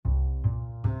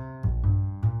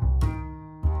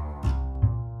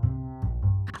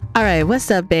All right, what's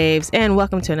up, babes? And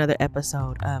welcome to another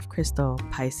episode of Crystal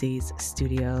Pisces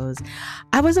Studios.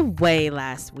 I was away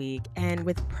last week and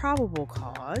with probable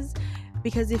cause,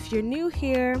 because if you're new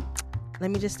here,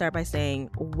 let me just start by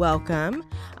saying welcome.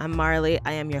 I'm Marley.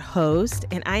 I am your host,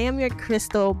 and I am your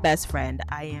crystal best friend.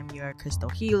 I am your crystal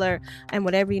healer, and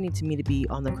whatever you need me to be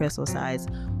on the crystal sides,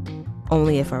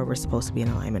 only if we're supposed to be in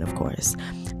alignment, of course.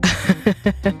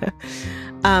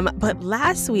 But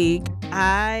last week,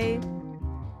 I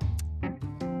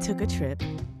took a trip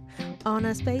on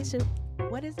a spaceship.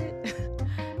 What is it?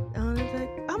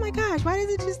 Oh my gosh, why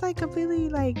does it just completely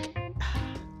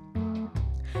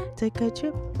took a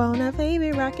trip on a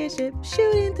favorite rocket ship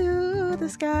shooting through the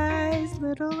skies,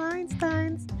 little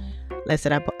Einsteins.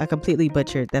 Listen, I completely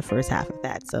butchered the first half of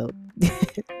that, so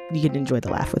you can enjoy the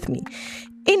laugh with me.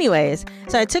 Anyways,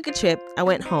 so I took a trip. I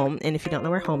went home, and if you don't know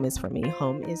where home is for me,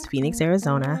 home is Phoenix,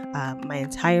 Arizona. My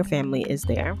entire family is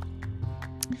there.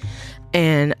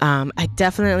 And I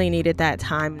definitely needed that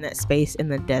time and that space in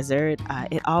the desert.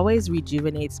 It always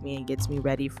rejuvenates me and gets me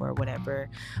ready for whatever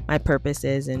my purpose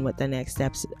is and what the next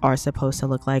steps are supposed to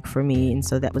look like for me. And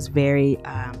so that was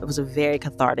it was a very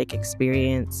cathartic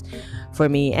experience for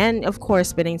me. And of course,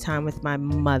 spending time with my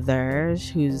mother,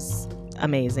 who's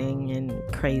amazing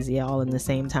and crazy all in the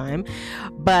same time,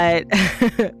 but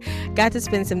got to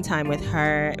spend some time with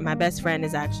her. My best friend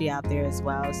is actually out there as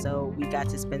well, so we got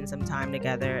to spend some time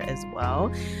together as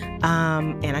well,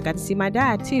 and I got to see my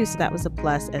dad too, so that was a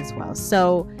plus as well.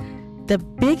 So the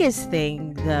biggest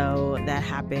thing though that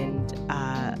happened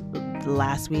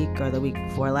last week or the week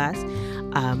before last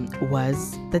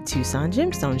was the Tucson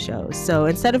Gemstone show. So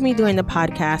instead of me doing the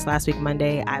podcast last week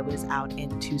Monday, I was out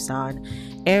in Tucson,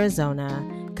 Arizona,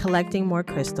 collecting more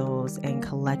crystals and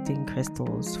collecting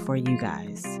crystals for you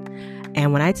guys.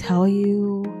 And when I tell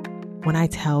you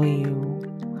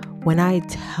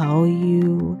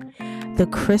the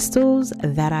crystals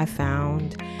that I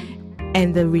found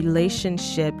and the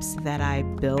relationships that I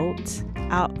built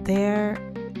out there,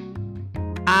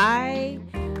 I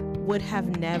would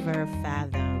have never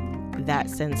fathomed that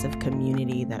sense of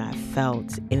community that I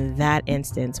felt in that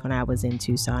instance when I was in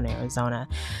Tucson, Arizona.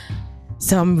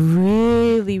 So I'm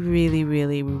really, really,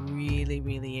 really, really,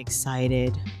 really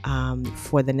excited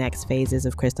for the next phases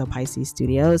of Crystal Pisces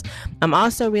Studios. I'm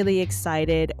also really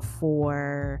excited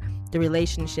for the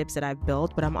relationships that I've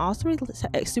built, but I'm also really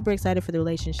super excited for the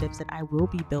relationships that I will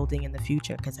be building in the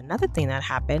future, because another thing that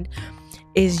happened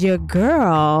is your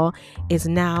girl is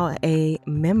now a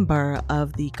member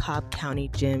of the Cobb County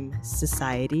Gem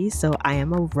Society. So I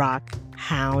am a rock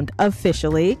hound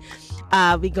officially.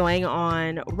 I'll be going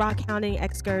on rock hounding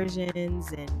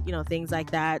excursions and things like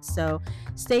that. So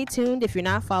stay tuned. If you're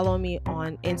not following me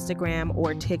on Instagram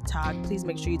or TikTok, please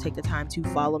make sure you take the time to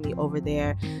follow me over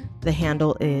there. The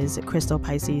handle is Crystal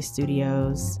Pisces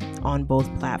Studios on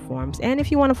both platforms. And if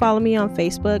you want to follow me on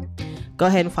Facebook, go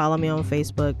ahead and follow me on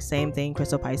Facebook. Same thing,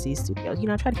 Crystal Pisces Studios.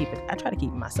 I try to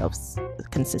keep myself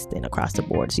consistent across the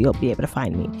board, so you'll be able to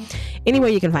find me anywhere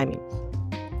you can find me.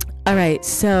 All right,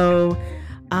 so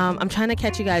I'm trying to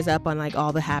catch you guys up on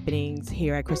all the happenings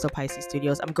here at Crystal Pisces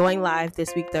Studios. I'm going live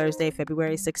this week, Thursday,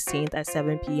 February 16th at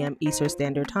 7 p.m. Eastern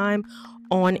Standard Time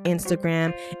on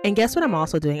Instagram. And guess what I'm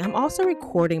also doing? I'm also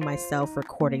recording myself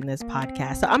recording this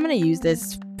podcast. So I'm going to use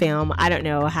this film. I don't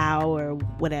know how or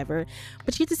whatever,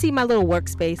 but you get to see my little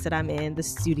workspace that I'm in. The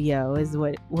studio is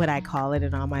what I call it.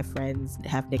 And all my friends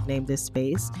have nicknamed this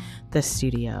space the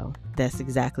studio. That's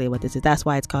exactly what this is. That's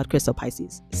why it's called Crystal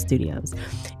Pisces Studios.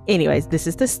 Anyways, this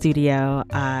is the studio.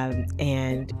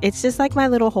 And it's just like my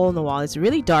little hole in the wall. It's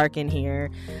really dark in here,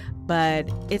 but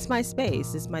it's my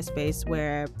space. It's my space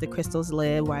where the crystals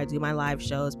live, where I do my live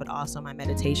shows, but also my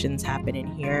meditations happen in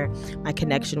here. My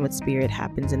connection with spirit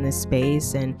happens in this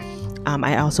space. And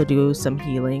I also do some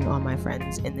healing on my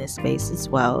friends in this space as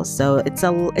well. So it's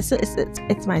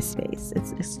my space.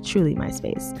 It's truly my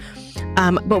space.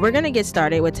 But we're going to get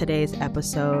started with today's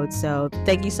episode. So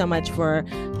thank you so much for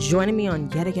joining me on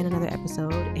yet again another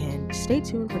episode, and stay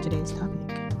tuned for today's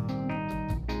topic.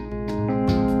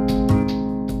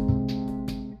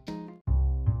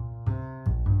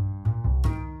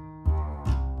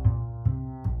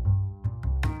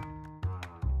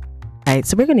 Right,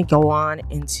 so we're going to go on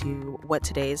into what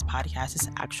today's podcast is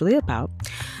actually about.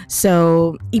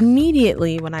 So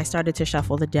immediately when I started to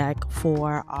shuffle the deck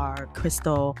for our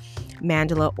Crystal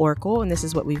Mandala Oracle, and this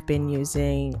is what we've been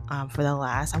using for the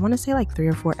last, I want to say 3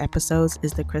 or 4 episodes,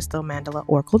 is the Crystal Mandala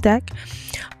Oracle deck.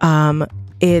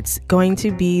 It's going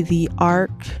to be the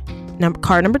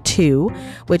card number 2,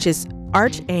 which is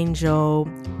Archangel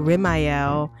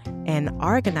Ramiel and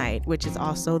Argonite, which is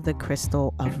also the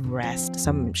crystal of rest.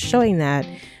 So I'm showing that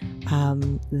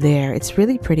there. It's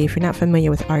really pretty. If you're not familiar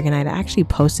with Aragonite, I actually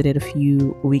posted it a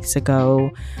few weeks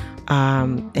ago.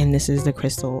 And this is the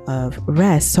crystal of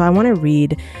rest. So I want to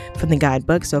read from the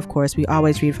guidebook. So of course, we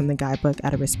always read from the guidebook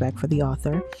out of respect for the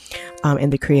author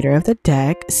and the creator of the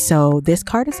deck. So this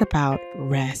card is about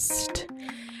rest.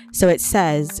 So it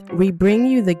says, we bring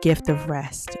you the gift of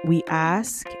rest. We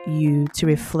ask you to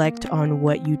reflect on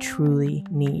what you truly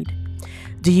need.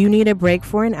 Do you need a break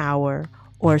for an hour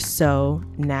or so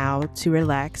now to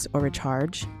relax or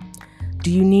recharge?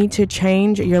 Do you need to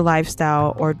change your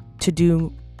lifestyle or to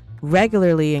do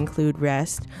regularly include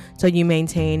rest so you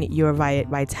maintain your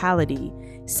vitality,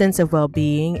 sense of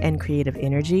well-being, and creative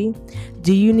energy?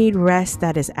 Do you need rest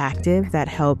that is active, that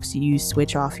helps you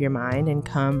switch off your mind and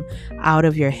come out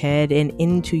of your head and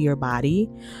into your body?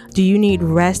 Do you need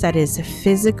rest that is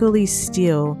physically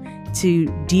still to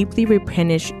deeply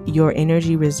replenish your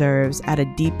energy reserves at a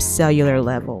deep cellular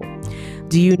level?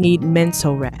 Do you need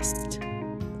mental rest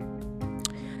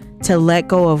to let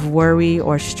go of worry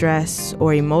or stress,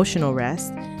 or emotional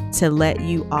rest to let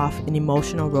you off an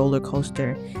emotional roller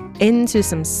coaster into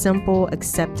some simple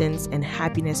acceptance and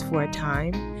happiness for a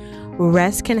time?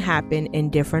 Rest can happen in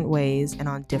different ways and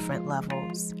on different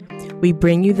levels. We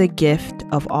bring you the gift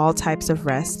of all types of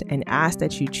rest and ask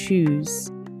that you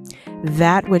choose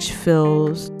that which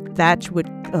will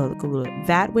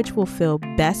feel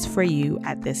best for you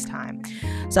at this time.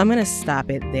 So I'm going to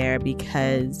stop it there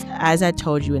because, as I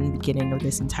told you in the beginning of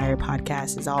this entire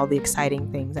podcast, is all the exciting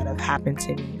things that have happened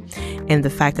to me, and the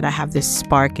fact that I have this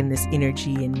spark and this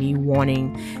energy and me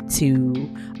wanting to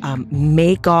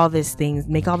make all the things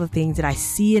that I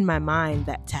see in my mind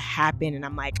that to happen. And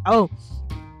I'm like, oh,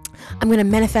 I'm going to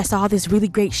manifest all this really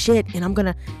great shit, and I'm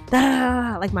going to,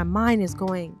 like, my mind is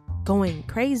going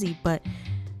crazy. But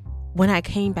when I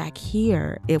came back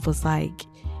here, it was like,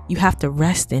 you have to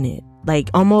rest in it.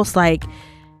 Like, almost like,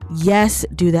 yes,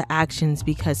 do the actions,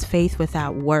 because faith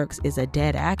without works is a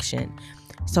dead action.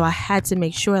 So I had to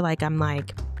make sure, like, I'm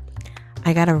like,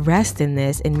 I got to rest in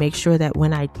this and make sure that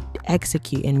when I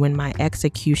execute, and when I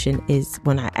execute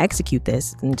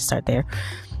this, and start there,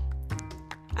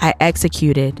 I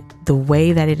executed the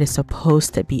way that it is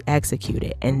supposed to be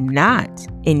executed, and not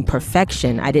in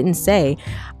perfection. I didn't say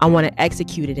I want to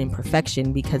execute it in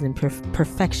perfection, because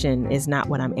perfection is not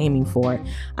what I'm aiming for.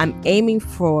 I'm aiming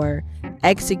for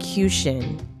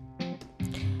execution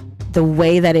the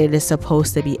way that it is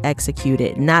supposed to be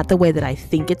executed, not the way that I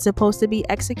think it's supposed to be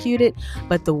executed,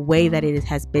 but the way that it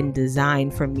has been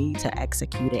designed for me to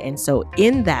execute it. And so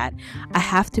in that, I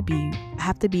have to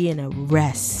be in a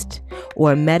rest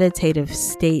or a meditative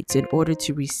state in order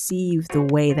to receive the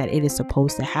way that it is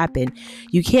supposed to happen.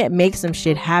 You can't make some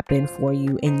shit happen for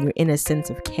you and you're in a sense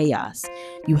of chaos.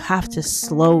 You have to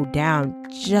slow down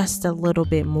just a little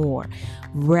bit more,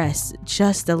 rest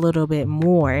just a little bit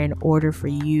more, in order for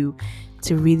you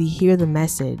to really hear the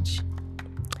message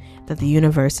that the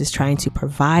universe is trying to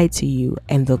provide to you,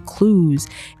 and the clues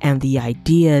and the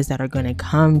ideas that are going to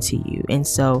come to you. And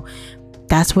so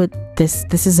that's what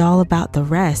this is all about, the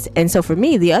rest. And so for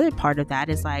me, the other part of that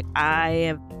is like,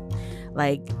 I'm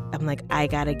like, I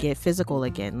gotta get physical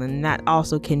again. And that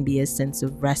also can be a sense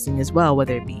of resting as well,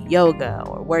 whether it be yoga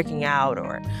or working out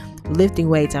or lifting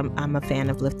weights. I'm a fan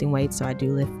of lifting weights, so I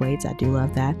do lift weights. I do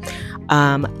love that.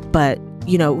 But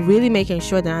really making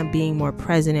sure that I'm being more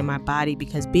present in my body,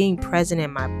 because being present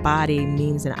in my body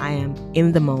means that I am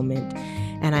in the moment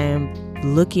and I am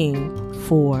looking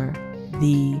for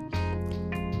the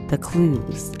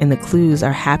clues, and the clues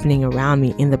are happening around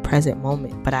me in the present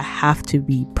moment, but I have to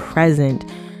be present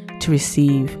to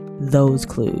receive those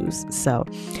clues. So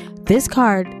this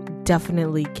card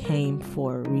definitely came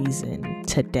for a reason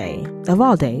today, of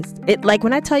all days. It, like,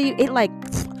 when I tell you, it, like,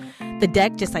 the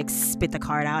deck just like spit the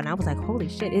card out, and I was like, holy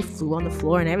shit, it flew on the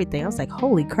floor and everything. I was like,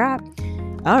 holy crap.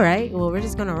 All right, well, we're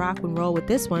just gonna rock and roll with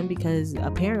this one, because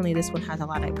apparently this one has a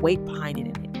lot of weight behind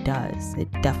it, and it does.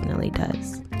 It definitely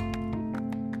does.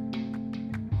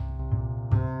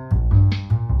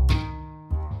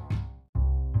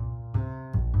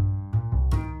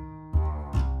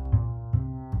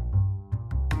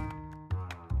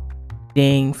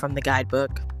 From the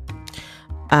guidebook,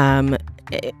 and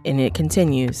it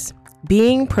continues.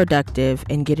 Being productive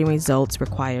and getting results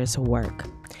requires work.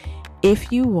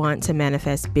 If you want to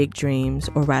manifest big dreams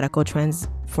or radical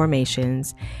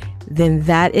transformations, then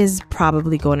that is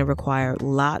probably going to require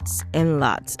lots and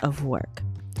lots of work.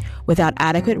 Without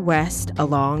adequate rest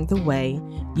along the way,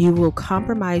 you will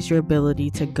compromise your ability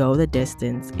to go the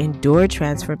distance, endure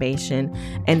transformation,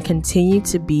 and continue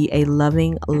to be a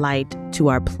loving light to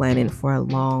our planet for a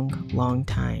long, long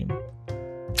time.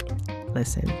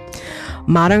 Listen.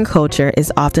 Modern culture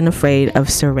is often afraid of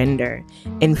surrender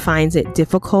and finds it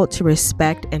difficult to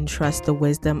respect and trust the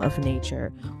wisdom of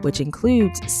nature, which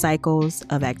includes cycles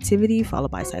of activity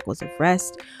followed by cycles of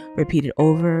rest, repeated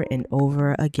over and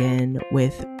over again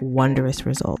with wondrous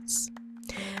results.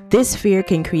 This fear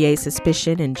can create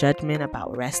suspicion and judgment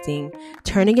about resting,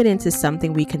 turning it into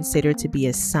something we consider to be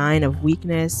a sign of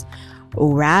weakness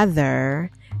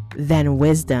rather than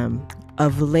wisdom,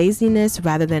 of laziness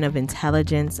rather than of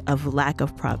intelligence, of lack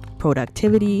of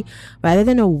productivity rather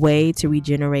than a way to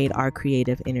regenerate our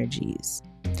creative energies.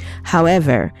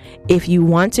 However, if you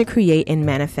want to create and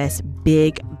manifest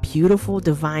big, beautiful,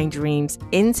 divine dreams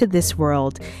into this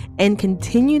world and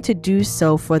continue to do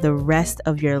so for the rest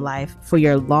of your life, for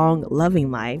your long,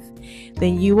 loving life,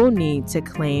 then you will need to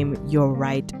claim your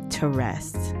right to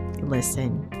rest.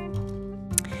 Listen.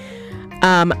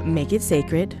 Make it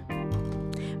sacred.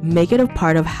 Make it a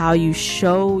part of how you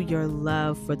show your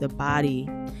love for the body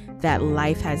that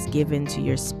life has given to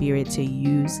your spirit to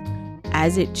use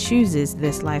as it chooses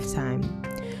this lifetime.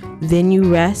 Then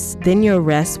your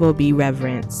rest will be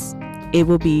reverence. It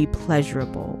will be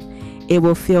pleasurable. It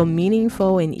will feel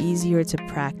meaningful and easier to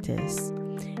practice.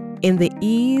 In the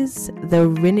ease, the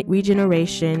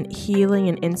regeneration, healing,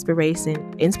 and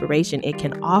inspiration it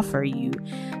can offer you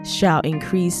shall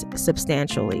increase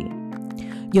substantially.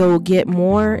 You'll get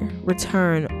more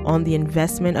return on the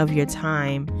investment of your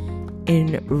time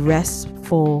in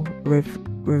restful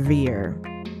revere.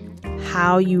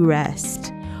 How you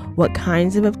rest, what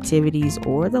kinds of activities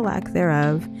or the lack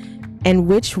thereof, and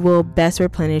which will best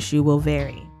replenish you will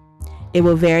vary. It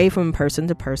will vary from person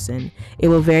to person. It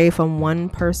will vary from one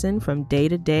person from day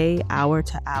to day, hour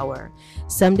to hour.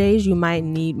 Some days you might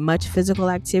need much physical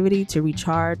activity to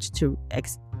recharge,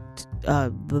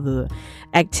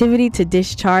 activity to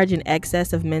discharge an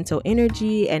excess of mental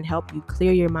energy and help you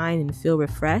clear your mind and feel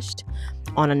refreshed.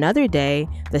 On another day,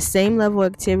 the same level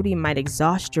of activity might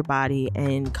exhaust your body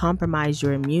and compromise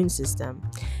your immune system.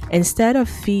 Instead of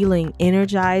feeling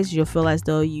energized, you'll feel as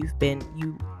though you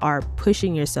are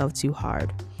pushing yourself too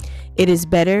hard. It is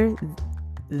better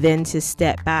than to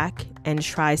step back and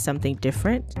try something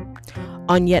different.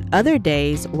 On yet other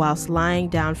days, whilst lying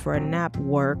down for a nap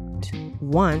worked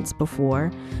once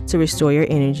before to restore your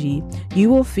energy, you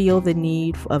will feel the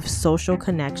need of social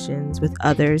connections with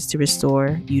others to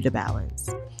restore you to balance.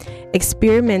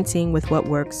 Experimenting with what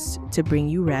works to bring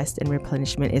you rest and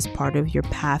replenishment is part of your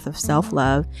path of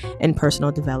self-love and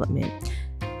personal development.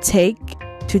 Take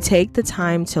the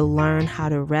time to learn how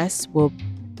to rest will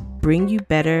bring you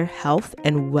better health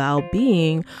and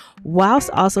well-being, whilst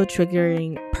also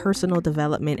triggering personal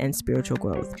development and spiritual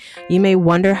growth. You may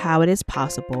wonder how it is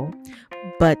possible,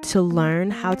 but to learn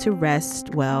how to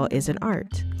rest well is an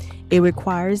art. It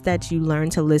requires that you learn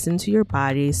to listen to your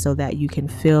body so that you can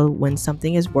feel when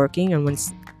something is working and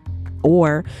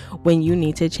when you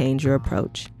need to change your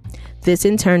approach. This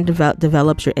in turn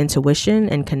develops your intuition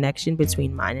and connection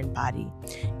between mind and body.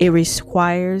 It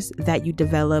requires that you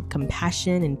develop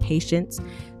compassion and patience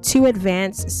to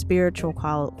advance spiritual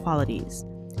qualities,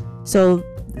 so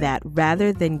that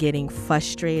rather than getting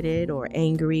frustrated or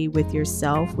angry with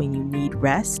yourself when you need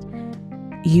rest,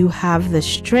 you have the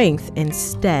strength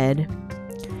instead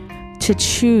to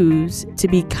choose to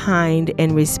be kind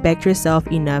and respect yourself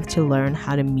enough to learn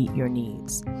how to meet your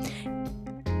needs.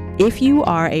 If you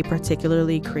are a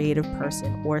particularly creative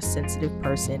person or sensitive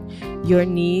person, your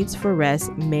needs for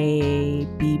rest may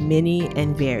be many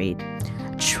and varied.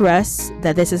 Trust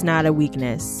that this is not a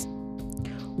weakness.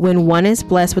 When one is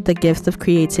blessed with the gifts of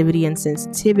creativity and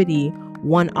sensitivity,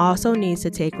 one also needs to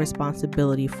take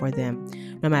responsibility for them,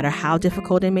 no matter how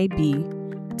difficult it may be,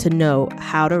 to know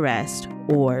how to rest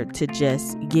or to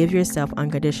just give yourself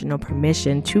unconditional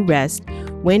permission to rest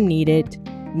when needed.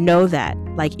 Know that,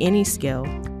 like any skill,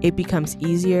 it becomes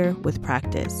easier with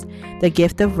practice. The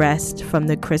gift of rest from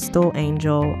the crystal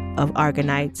angel of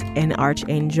Argonite and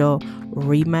Archangel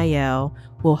Remael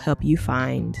will help you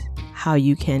find how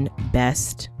you can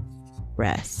best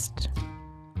rest.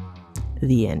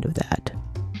 The end of that.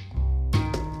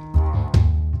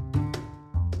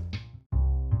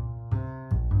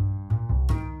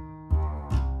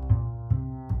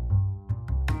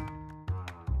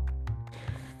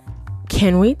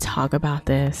 Can we talk about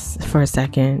this for a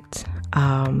second?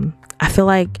 I feel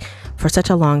like for such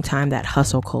a long time that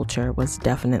hustle culture was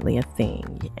definitely a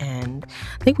thing, and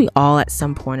I think we all at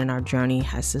some point in our journey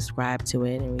has subscribed to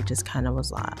it, and we just kind of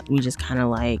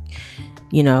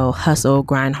hustle,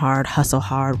 grind hard, hustle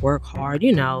hard, work hard,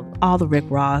 all the Rick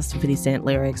Ross, 50 Cent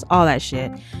lyrics, all that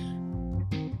shit.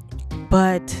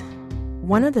 But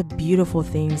one of the beautiful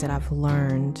things that I've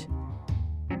learned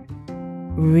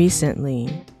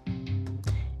recently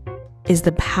is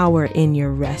the power in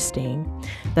your resting,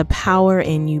 the power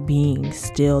in you being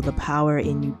still, the power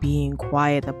in you being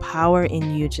quiet, the power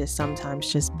in you just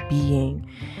sometimes just being.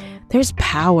 There's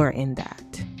power in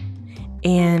that.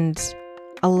 And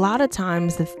a lot of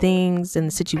times the things and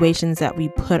the situations that we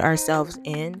put ourselves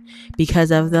in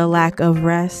because of the lack of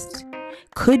rest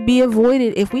could be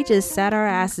avoided if we just sat our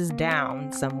asses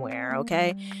down somewhere,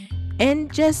 okay?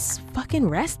 And just fucking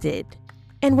rested.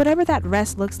 And whatever that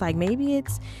rest looks like, maybe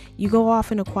it's you go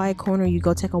off in a quiet corner, you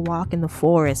go take a walk in the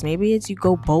forest. Maybe it's you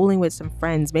go bowling with some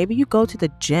friends. Maybe you go to the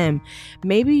gym.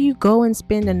 Maybe you go and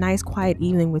spend a nice quiet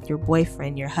evening with your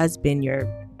boyfriend, your husband,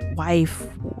 your wife,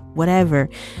 whatever.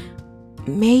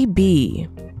 Maybe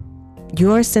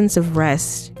your sense of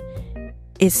rest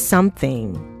is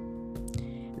something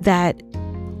that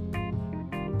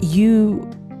you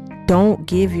don't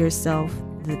give yourself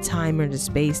the time or the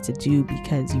space to do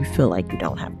because you feel like you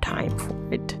don't have time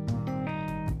for it.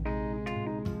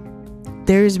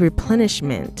 There's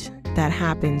replenishment that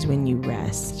happens when you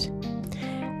rest.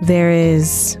 There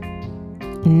is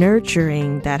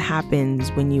nurturing that happens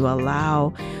when you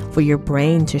allow for your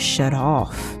brain to shut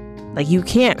off. Like, you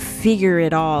can't figure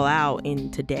it all out in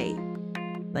today.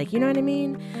 Like, you know what I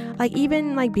mean? Like,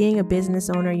 even like being a business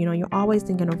owner, you know, you're always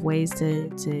thinking of ways to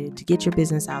get your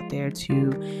business out there,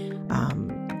 to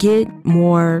get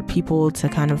more people to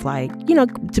kind of like, you know,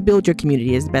 to build your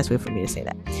community is the best way for me to say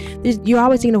that. You're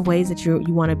always thinking of ways that you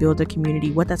want to build a community,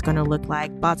 what that's going to look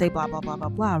like, blah, blah, blah, blah, blah,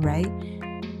 blah, right?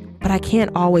 But I can't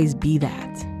always be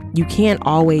that. You can't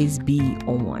always be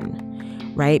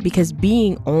on, right? Because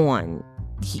being on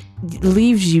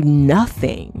leaves you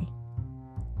nothing.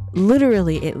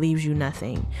 Literally, it leaves you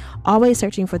nothing. Always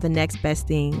searching for the next best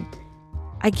thing.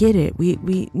 I get it. We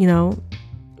you know,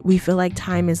 we feel like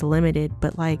time is limited,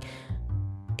 but like,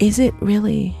 is it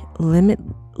really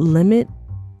limited?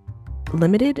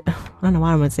 I don't know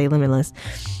why I'm going to say limitless.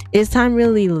 Is time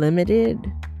really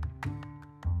limited?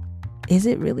 Is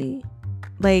it really?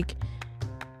 Like,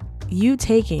 you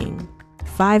taking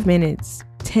 5 minutes,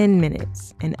 10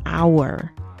 minutes, an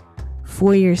hour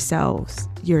for yourself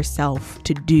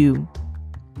to do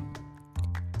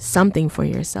something for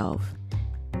yourself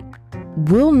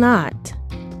will not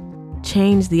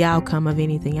change the outcome of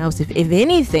anything else. If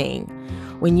anything,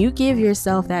 when you give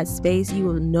yourself that space, you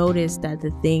will notice that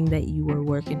the thing that you were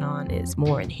working on is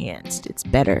more enhanced. It's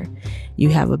better. You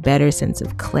have a better sense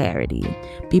of clarity.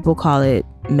 People call it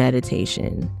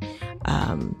meditation.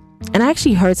 And I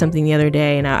actually heard something the other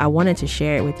day, and I wanted to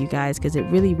share it with you guys because it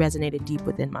really resonated deep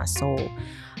within my soul.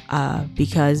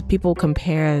 Because people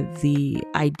compare the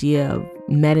idea of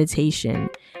meditation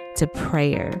to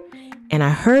prayer. And I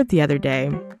heard the other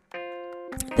day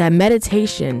that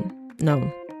meditation,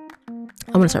 no,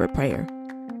 I'm going to start with prayer.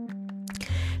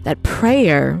 That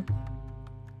prayer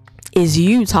is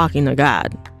you talking to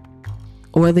God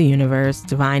or the universe,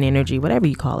 divine energy, whatever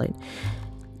you call it.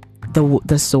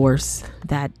 The source,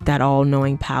 that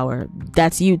all-knowing power.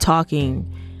 That's you talking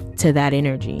to that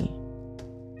energy.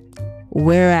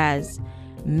 Whereas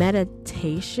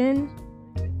meditation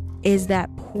is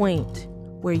that point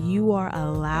where you are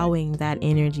allowing that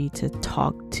energy to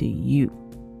talk to you.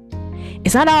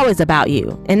 It's not always about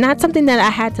you. And that's something that I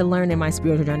had to learn in my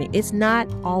spiritual journey. It's not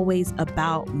always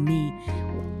about me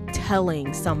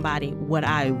telling somebody what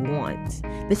I want.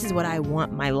 This is what I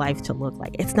want my life to look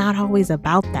like. It's not always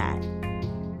about that.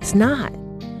 It's not.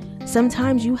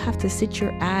 Sometimes you have to sit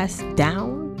your ass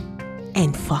down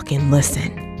and fucking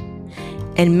listen.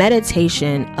 And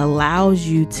meditation allows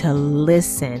you to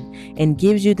listen and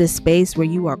gives you the space where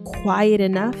you are quiet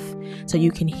enough so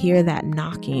you can hear that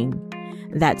knocking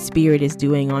that spirit is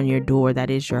doing on your door, that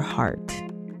is your heart.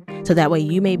 So that way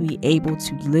you may be able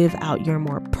to live out your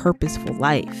more purposeful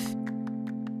life.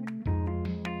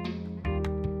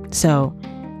 So,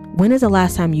 when is the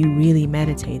last time you really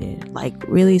meditated? Like,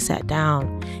 really sat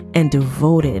down and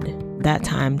devoted that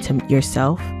time to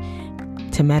yourself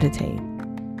to meditate?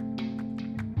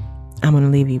 I'm going to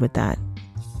leave you with that.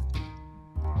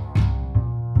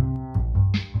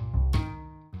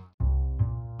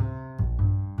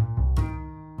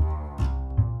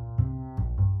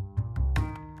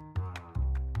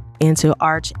 Into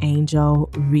Archangel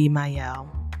Rimael.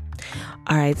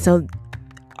 All right, so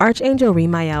Archangel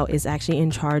Rimael is actually in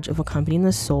charge of accompanying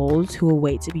the souls who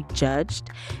await to be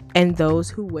judged and those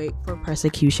who wait for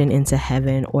persecution into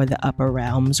heaven or the upper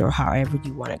realms, or however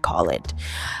you want to call it.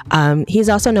 He's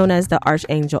also known as the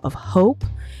Archangel of Hope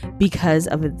because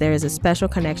of there is a special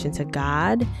connection to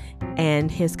God and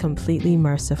his completely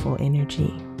merciful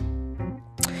energy.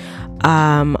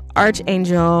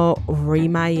 Archangel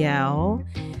Rimael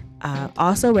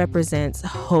also represents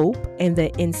hope and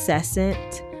the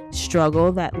incessant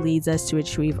struggle that leads us to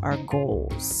achieve our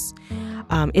goals.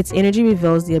 Its energy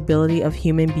reveals the ability of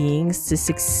human beings to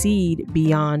succeed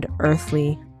beyond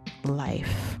earthly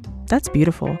life. That's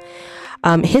beautiful.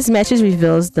 His message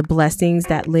reveals the blessings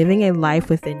that living a life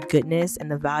within goodness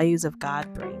and the values of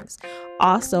God brings,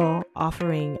 also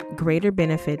offering greater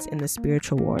benefits in the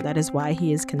spiritual war. That is why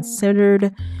he is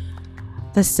considered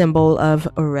the symbol of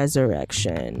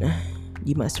resurrection.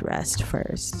 You must rest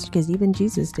first, because even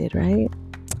Jesus did, right?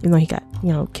 Even though he got,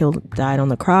 died on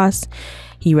the cross,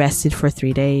 he rested for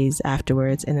 3 days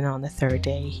afterwards, and then on the third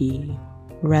day, he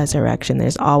resurrection.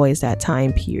 There's always that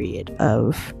time period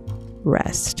of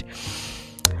rest.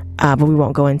 But we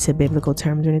won't go into biblical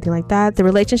terms or anything like that. The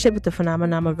relationship with the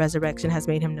phenomenon of resurrection has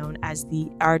made him known as the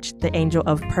angel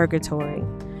of purgatory.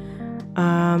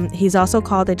 He's also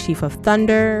called the chief of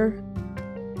thunder.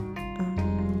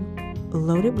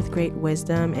 Loaded with great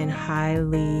wisdom and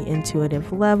highly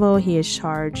intuitive level, he is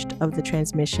charged of the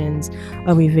transmissions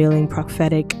of revealing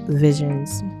prophetic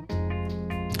visions.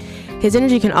 His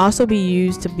energy can also be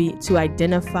used to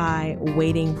identify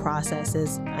waiting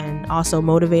processes, and also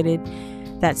motivated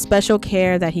that special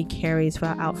care that he carries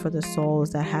out for the souls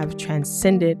that have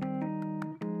transcended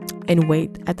and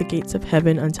wait at the gates of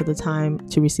heaven until the time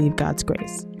to receive God's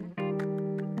grace.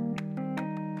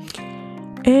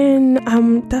 And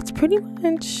that's pretty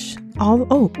much all.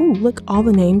 Look, all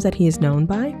the names that he is known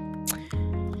by.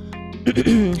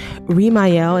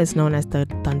 Remael is known as the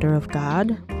thunder of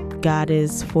God. God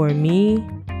is for me.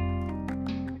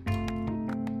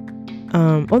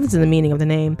 This is the meaning of the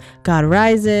name. God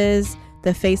rises,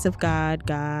 the face of God,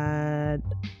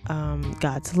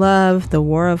 God's love, the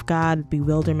war of God,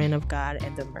 bewilderment of God,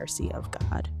 and the mercy of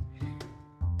God.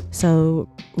 So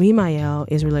Remael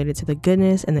is related to the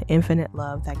goodness and the infinite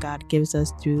love that God gives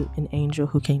us through an angel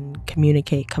who can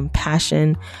communicate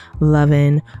compassion,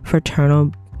 loving,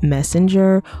 fraternal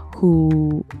messenger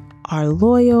who are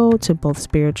loyal to both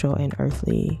spiritual and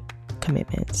earthly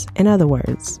commitments. In other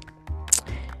words,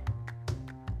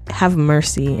 have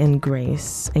mercy and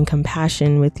grace and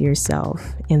compassion with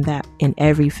yourself in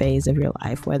every phase of your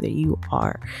life, whether you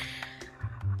are,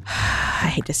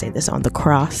 I hate to say this, on the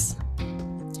cross,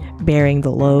 bearing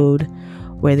the load,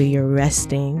 whether you're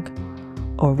resting,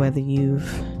 or whether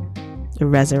you've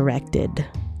resurrected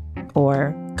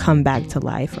or come back to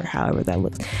life, or however that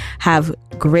looks. Have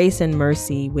grace and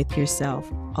mercy with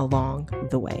yourself along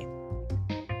the way.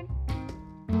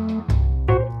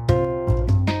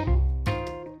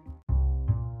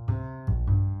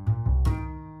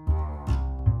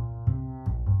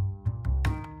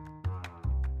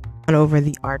 Over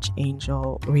the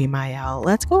archangel Remael,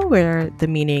 let's go over the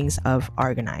meanings of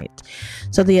Argonite.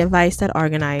 So the advice that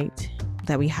Argonite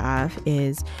that we have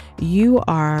is, you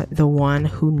are the one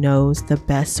who knows the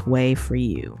best way for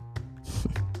you.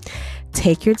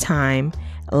 Take your time,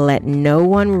 let no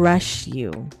one rush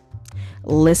you.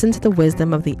 Listen to the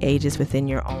wisdom of the ages within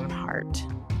your own heart.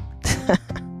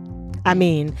 I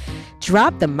mean,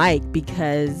 drop the mic,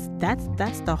 because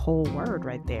that's the whole word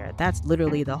right there. That's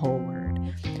literally the whole word.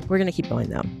 We're going to keep going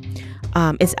though.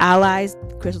 It's allies,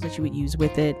 crystals that you would use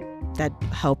with it that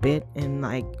help it and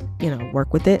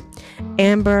work with it.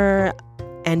 Amber,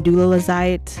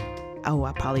 andulazite. Oh,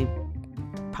 I probably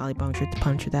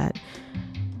punctured that.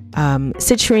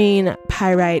 Citrine,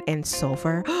 pyrite, and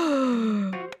sulfur.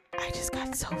 I just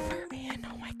got sulfur in.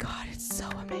 Oh my God, it's so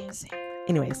amazing.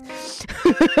 Anyways.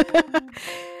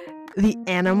 The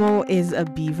animal is a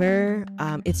beaver.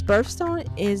 Its birthstone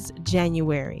is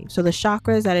January. So the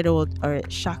chakras that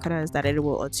it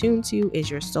will attune to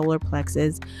is your solar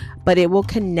plexus, but it will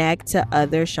connect to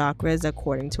other chakras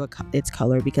according to its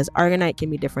color, because Argonite can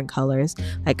be different colors.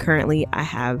 Like currently I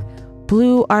have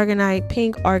blue Argonite,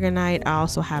 pink Argonite. I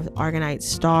also have Argonite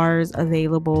stars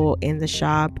available in the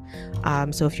shop.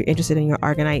 So if you're interested in your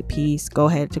Argonite piece, go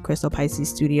ahead to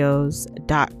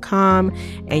crystalpiscesstudios.com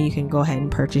and you can go ahead and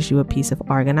purchase you a piece of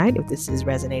Argonite if this is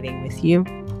resonating with you.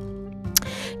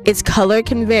 Its color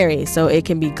can vary. So it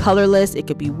can be colorless. It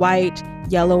could be white,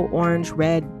 yellow, orange,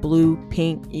 red, blue,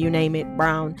 pink, you name it,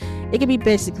 brown. It could be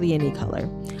basically any color.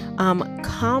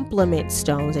 Complement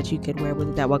stones that you could wear with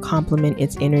it that will complement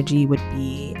its energy would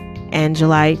be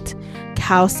angelite,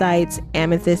 calcite,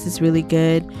 amethyst is really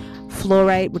good,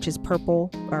 fluorite, which is purple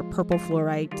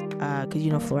fluorite, because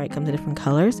fluorite comes in different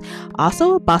colors.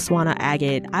 Also, a Botswana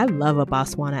agate. I love a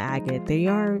Botswana agate. They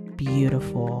are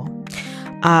beautiful.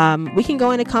 We can go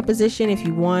into composition if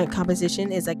you want.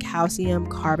 Composition is a calcium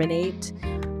carbonate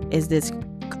is this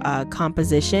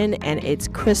composition, and its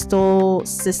crystal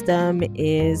system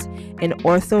is an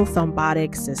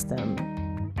orthothrombotic system.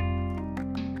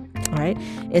 right?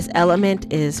 Its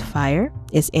element is fire.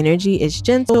 Its energy is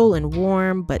gentle and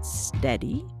warm but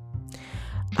steady.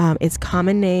 Its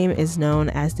common name is known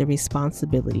as the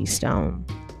responsibility stone.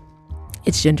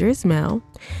 Its gender is male.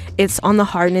 It's on the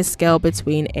hardness scale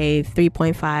between a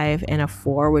 3.5 and a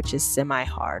 4, which is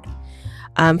semi-hard.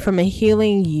 From a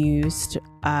healing use,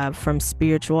 from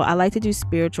spiritual, I like to do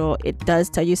spiritual. It does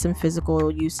tell you some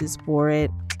physical uses for it.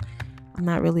 I'm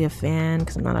not really a fan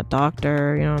because I'm not a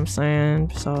doctor, you know what I'm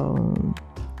saying? So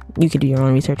you can do your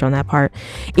own research on that part.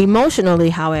 Emotionally,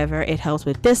 however, it helps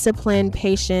with discipline,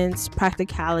 patience,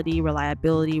 practicality,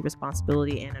 reliability,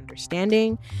 responsibility, and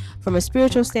understanding. From a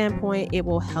spiritual standpoint, it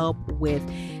will help with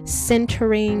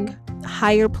centering,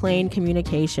 higher plane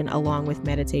communication, along with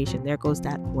meditation. There goes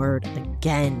that word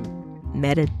again,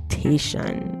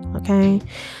 meditation. Okay.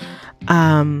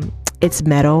 Its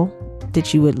metal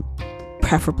that you would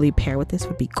preferably pair with this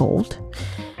would be gold.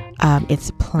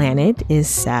 Its planet is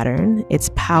Saturn. Its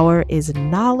power is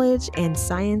knowledge and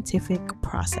scientific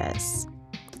process.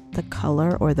 The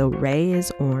color or the ray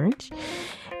is orange.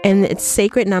 And its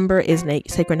sacred number is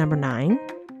sacred number 9.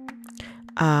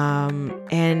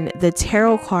 And the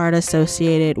tarot card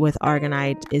associated with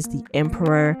Argonite is the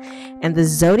Emperor. And the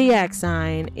zodiac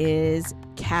sign is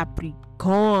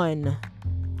Capricorn.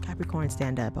 Capricorn,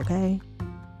 stand up, okay?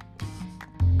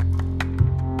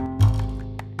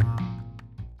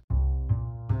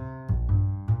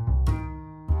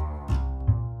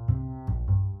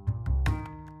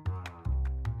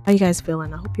 How you guys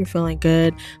feeling? I hope you're feeling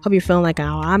good. Hope you're feeling like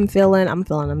how I'm feeling. I'm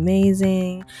feeling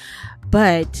amazing.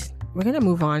 But we're going to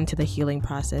move on to the healing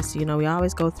process. You know, we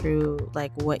always go through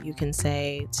like what you can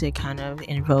say to kind of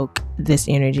invoke this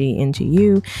energy into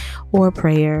you, or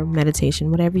prayer, meditation,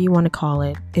 whatever you want to call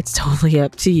it. It's totally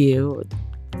up to you,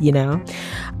 you know.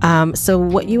 So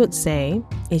what you would say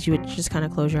is you would just kind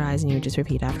of close your eyes and you would just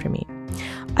repeat after me.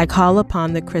 I call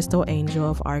upon the crystal angel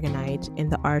of Argonite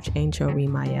and the archangel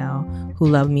Remael, who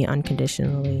love me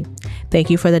unconditionally. Thank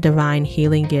you for the divine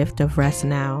healing gift of rest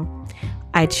now.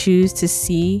 I choose to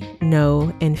see,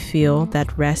 know, and feel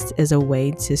that rest is a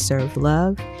way to serve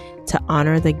love, to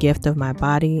honor the gift of my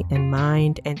body and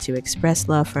mind, and to express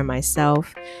love for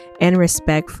myself and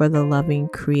respect for the loving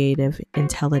creative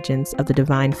intelligence of the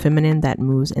divine feminine that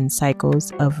moves in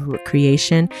cycles of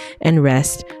creation and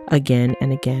rest again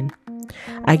and again.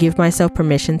 I give myself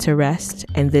permission to rest,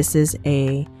 and this is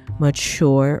a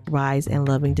mature, wise, and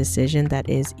loving decision that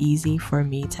is easy for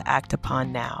me to act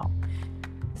upon now.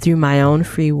 Through my own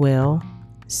free will,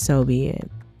 so be it.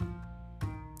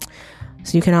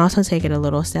 So you can also take it a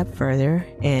little step further,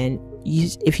 and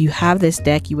if you have this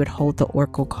deck, you would hold the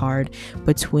Oracle card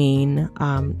between,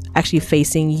 actually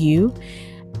facing you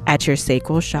at your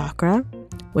sacral chakra,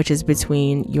 which is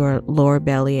between your lower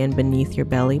belly and beneath your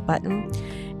belly button.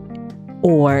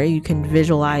 Or you can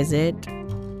visualize it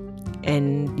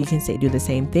and you can do the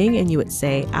same thing, and you would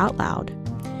say out loud,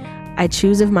 I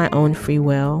choose of my own free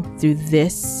will through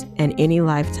this and any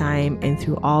lifetime and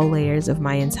through all layers of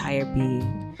my entire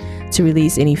being to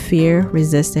release any fear,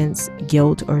 resistance,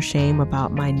 guilt, or shame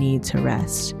about my need to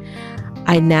rest.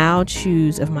 I now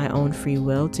choose of my own free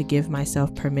will to give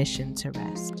myself permission to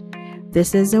rest.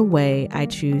 This is a way I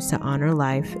choose to honor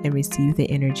life and receive the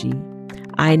energy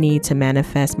I need to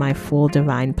manifest my full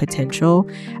divine potential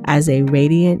as a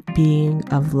radiant being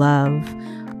of love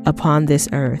upon this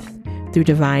earth through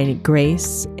divine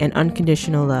grace and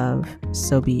unconditional love,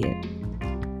 so be it.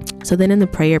 So then in the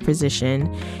prayer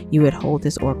position, you would hold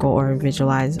this oracle or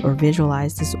visualize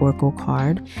this oracle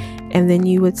card, and then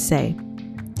you would say,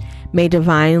 may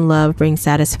divine love bring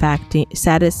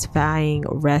satisfying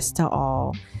rest to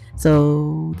all,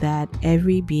 so that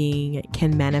every being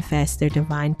can manifest their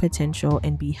divine potential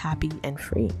and be happy and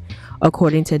free.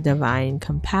 According to divine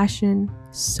compassion,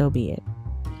 so be it.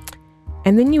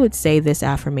 And then you would say this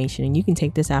affirmation, and you can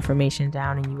take this affirmation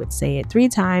down and you would say it 3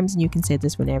 times, and you can say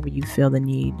this whenever you feel the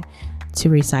need to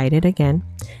recite it again.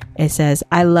 It says,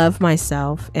 I love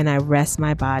myself and I rest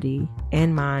my body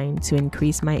and mind to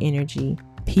increase my energy,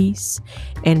 peace,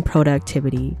 and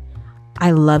productivity.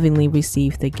 I lovingly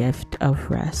receive the gift of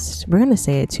rest. We're going to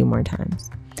say it 2 more times.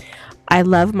 I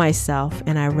love myself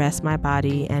and I rest my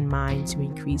body and mind to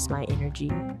increase my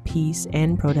energy, peace,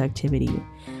 and productivity.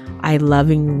 I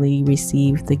lovingly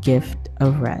receive the gift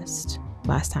of rest.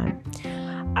 Last time.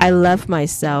 I love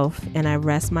myself and I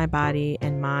rest my body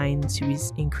and mind to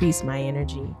increase my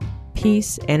energy,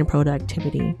 peace, and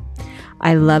productivity.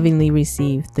 I lovingly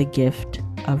receive the gift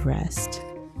of rest.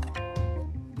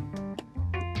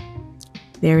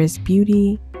 There is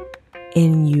beauty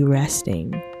in you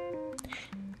resting.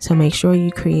 So make sure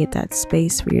you create that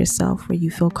space for yourself where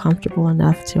you feel comfortable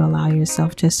enough to allow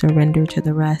yourself to surrender to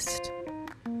the rest.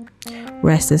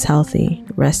 Rest is healthy.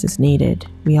 Rest is needed.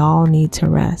 We all need to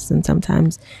rest. And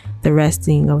sometimes the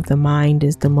resting of the mind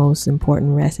is the most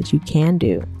important rest that you can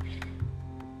do.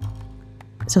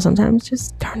 So sometimes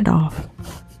just turn it off.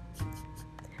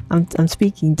 I'm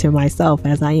speaking to myself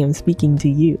as I am speaking to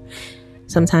you.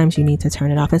 Sometimes you need to turn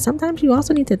it off. And sometimes you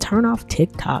also need to turn off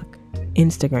TikTok,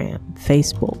 Instagram,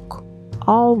 Facebook,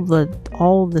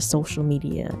 all the social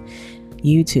media,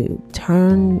 YouTube.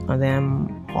 Turn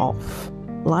them off.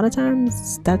 A lot of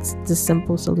times that's the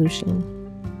simple solution.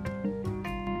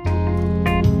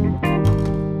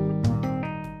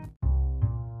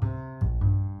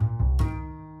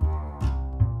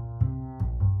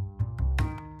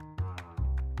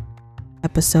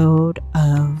 Episode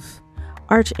of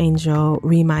Archangel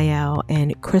Remael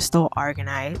and Crystal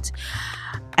Argonite.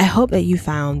 I hope that you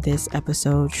found this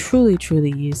episode truly,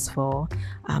 truly useful.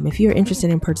 If you're interested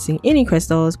in purchasing any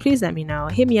crystals, please let me know.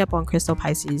 Hit me up on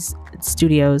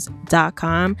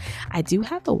crystalpiscesstudios.com. I do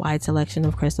have a wide selection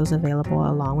of crystals available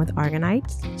along with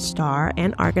Argonite, Star,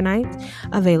 and Argonite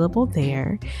available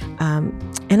there.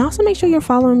 And also make sure you're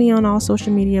following me on all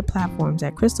social media platforms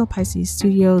at Crystal Pisces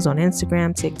Studios on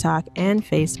Instagram, TikTok, and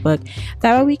Facebook.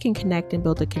 That way we can connect and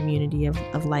build a community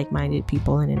of like-minded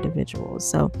people and individuals.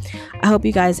 So I hope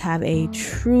you guys have a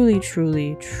truly,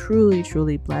 truly, truly,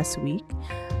 truly blessed week.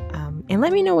 And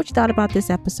let me know what you thought about this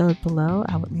episode below.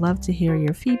 I would love to hear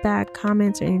your feedback,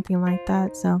 comments, or anything like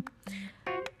that. So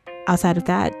outside of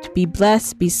that, be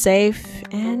blessed, be safe,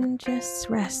 and just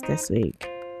rest this week.